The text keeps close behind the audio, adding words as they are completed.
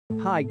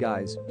Hi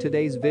guys,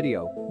 today's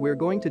video, we're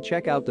going to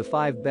check out the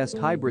 5 best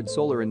hybrid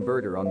solar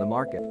inverter on the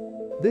market.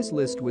 This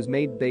list was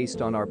made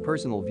based on our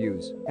personal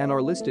views and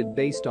are listed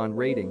based on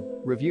rating,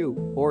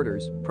 review,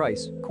 orders,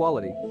 price,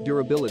 quality,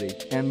 durability,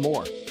 and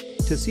more.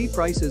 To see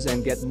prices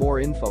and get more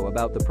info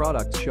about the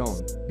products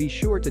shown, be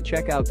sure to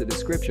check out the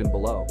description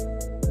below.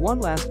 One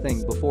last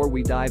thing before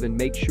we dive in,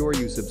 make sure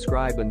you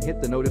subscribe and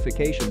hit the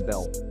notification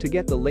bell to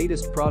get the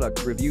latest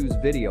product reviews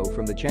video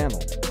from the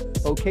channel.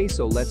 Okay,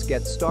 so let's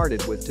get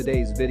started with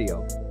today's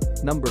video.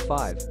 Number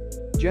 5.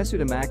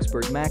 Jesudom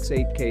Axpert Max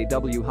 8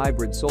 kW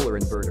Hybrid Solar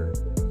Inverter.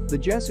 The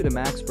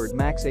Jesudom Axpert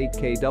Max 8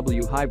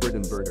 kW Hybrid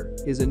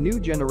Inverter is a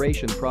new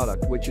generation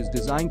product which is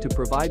designed to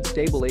provide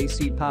stable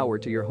AC power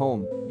to your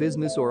home,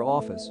 business or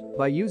office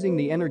by using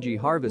the energy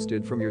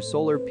harvested from your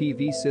solar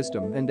PV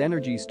system and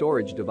energy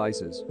storage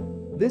devices.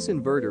 This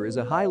inverter is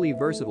a highly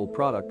versatile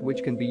product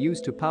which can be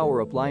used to power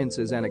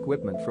appliances and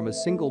equipment from a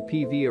single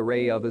PV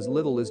array of as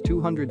little as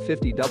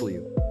 250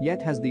 W,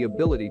 yet has the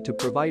ability to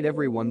provide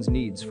everyone's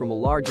needs from a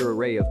larger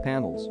array of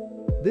panels.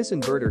 This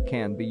inverter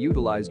can be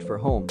utilized for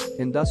home,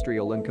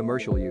 industrial and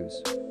commercial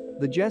use.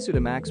 The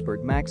Jesudom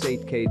Axpert Max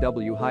 8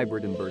 kW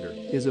Hybrid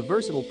Inverter is a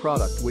versatile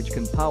product which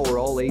can power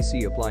all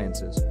AC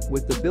appliances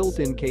with the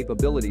built-in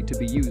capability to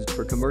be used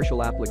for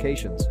commercial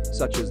applications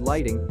such as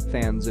lighting,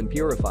 fans and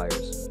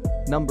purifiers.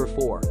 Number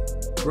 4.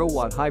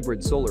 GrowWatt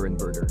Hybrid Solar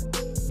Inverter.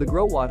 The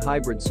GrowWatt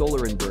Hybrid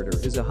Solar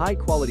Inverter is a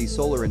high-quality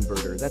solar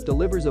inverter that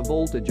delivers a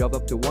voltage of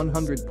up to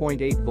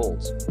 100.8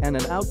 volts and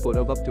an output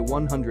of up to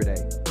 100 A,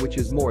 which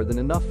is more than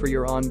enough for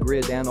your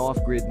on-grid and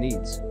off-grid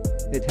needs.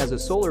 It has a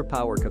solar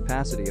power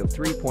capacity of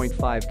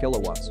 3.5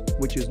 kilowatts,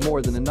 which is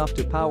more than enough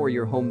to power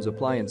your home's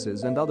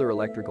appliances and other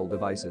electrical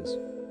devices.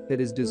 It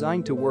is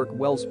designed to work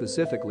well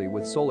specifically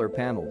with solar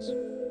panels.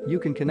 You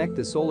can connect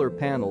the solar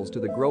panels to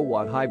the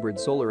GrowWatt Hybrid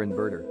Solar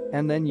Inverter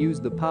and then use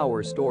the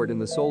power stored in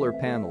the solar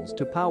panels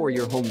to power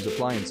your home's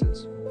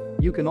appliances.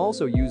 You can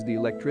also use the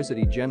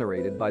electricity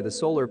generated by the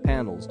solar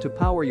panels to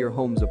power your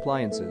home's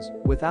appliances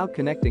without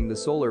connecting the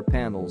solar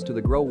panels to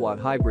the GrowWatt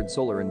Hybrid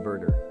Solar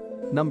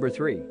Inverter. Number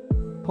 3.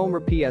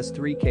 POMER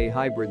PS3K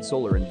Hybrid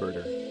Solar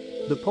Inverter.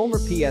 The POMER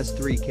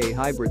PS3K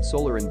Hybrid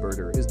Solar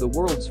Inverter is the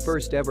world's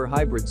first ever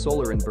hybrid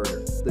solar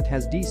inverter that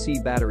has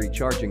DC battery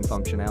charging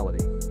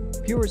functionality.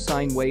 Pure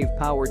sine wave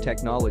power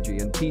technology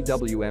and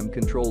PWM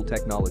control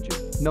technology,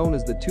 known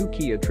as the two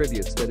key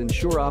attributes that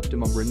ensure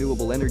optimum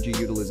renewable energy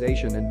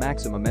utilization and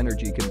maximum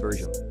energy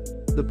conversion.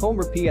 The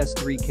POMER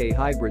PS3K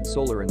Hybrid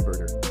Solar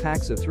Inverter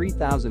packs a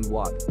 3000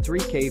 watt, 3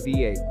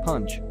 kVA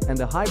punch and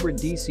a hybrid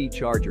DC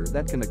charger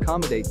that can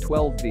accommodate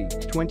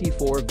 12V,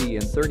 24V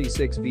and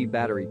 36V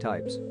battery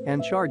types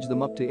and charge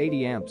them up to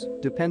 80 amps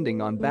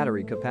depending on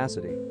battery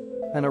capacity.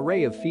 An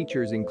array of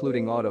features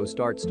including auto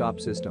start-stop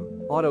system,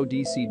 auto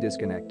DC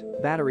disconnect,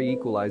 battery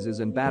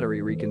equalizers and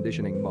battery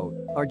reconditioning mode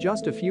are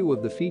just a few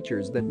of the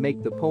features that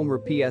make the POMER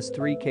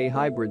PS3K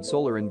Hybrid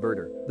Solar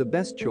Inverter the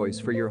best choice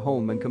for your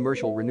home and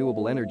commercial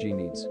renewable energy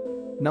needs.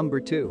 Number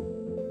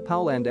 2.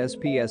 POWLAND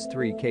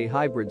SPS3K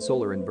Hybrid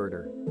Solar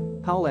Inverter.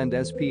 POWLAND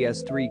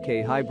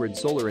SPS3K Hybrid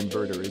Solar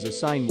Inverter is a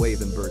sine wave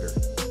inverter.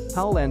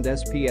 POWLAND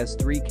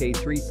SPS3K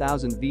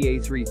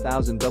 3000VA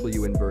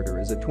 3000W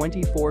inverter is a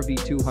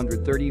 24V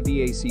 230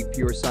 VAC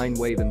pure sine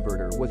wave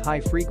inverter with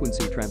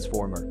high-frequency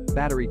transformer,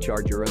 battery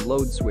charger and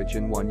load switch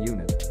in one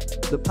unit.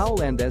 The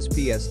POWLAND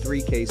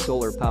SPS3K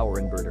solar power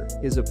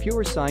inverter is a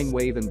pure sine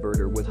wave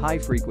inverter with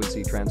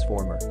high-frequency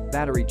transformer,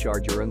 battery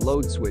charger and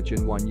load switch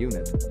in one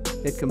unit.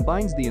 It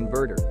combines the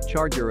inverter,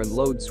 charger and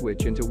load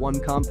switch into one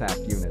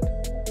compact unit.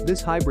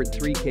 This hybrid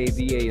 3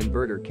 kVA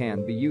inverter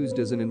can be used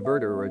as an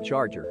inverter or a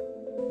charger.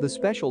 The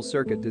special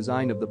circuit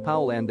design of the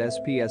POWLAND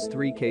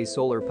SPS3K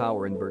solar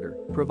power inverter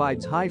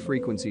provides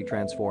high-frequency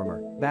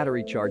transformer,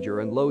 battery charger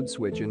and load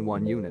switch in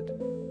one unit.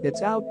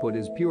 Its output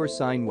is pure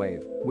sine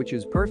wave, which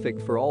is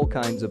perfect for all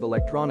kinds of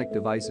electronic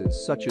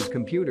devices such as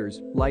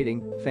computers,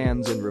 lighting,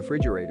 fans and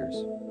refrigerators.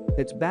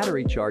 Its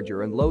battery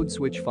charger and load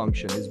switch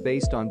function is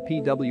based on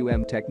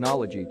PWM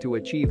technology to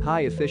achieve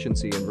high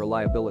efficiency and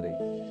reliability.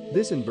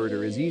 This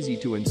inverter is easy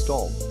to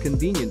install,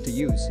 convenient to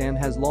use and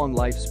has long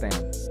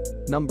lifespan.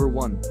 Number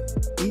 1.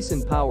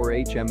 EASUN Power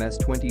HMS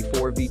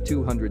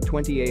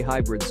 24V220A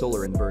Hybrid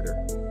Solar Inverter.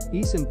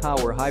 EASUN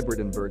Power Hybrid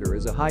Inverter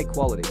is a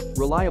high-quality,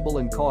 reliable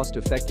and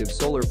cost-effective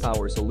solar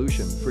power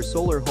solution for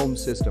solar home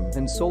system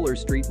and solar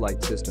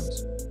streetlight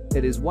systems.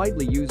 It is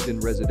widely used in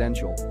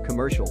residential,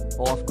 commercial,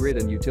 off-grid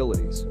and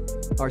utilities.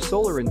 Our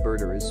solar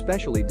inverter is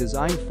specially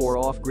designed for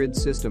off-grid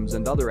systems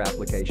and other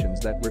applications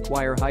that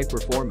require high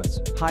performance,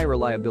 high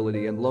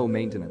reliability and low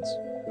maintenance.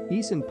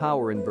 EASUN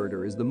Power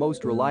Inverter is the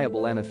most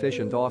reliable and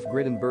efficient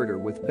off-grid inverter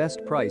with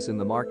best price in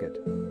the market.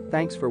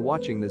 Thanks for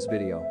watching this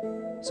video.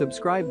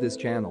 Subscribe this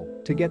channel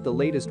to get the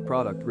latest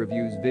product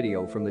reviews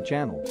video from the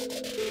channel.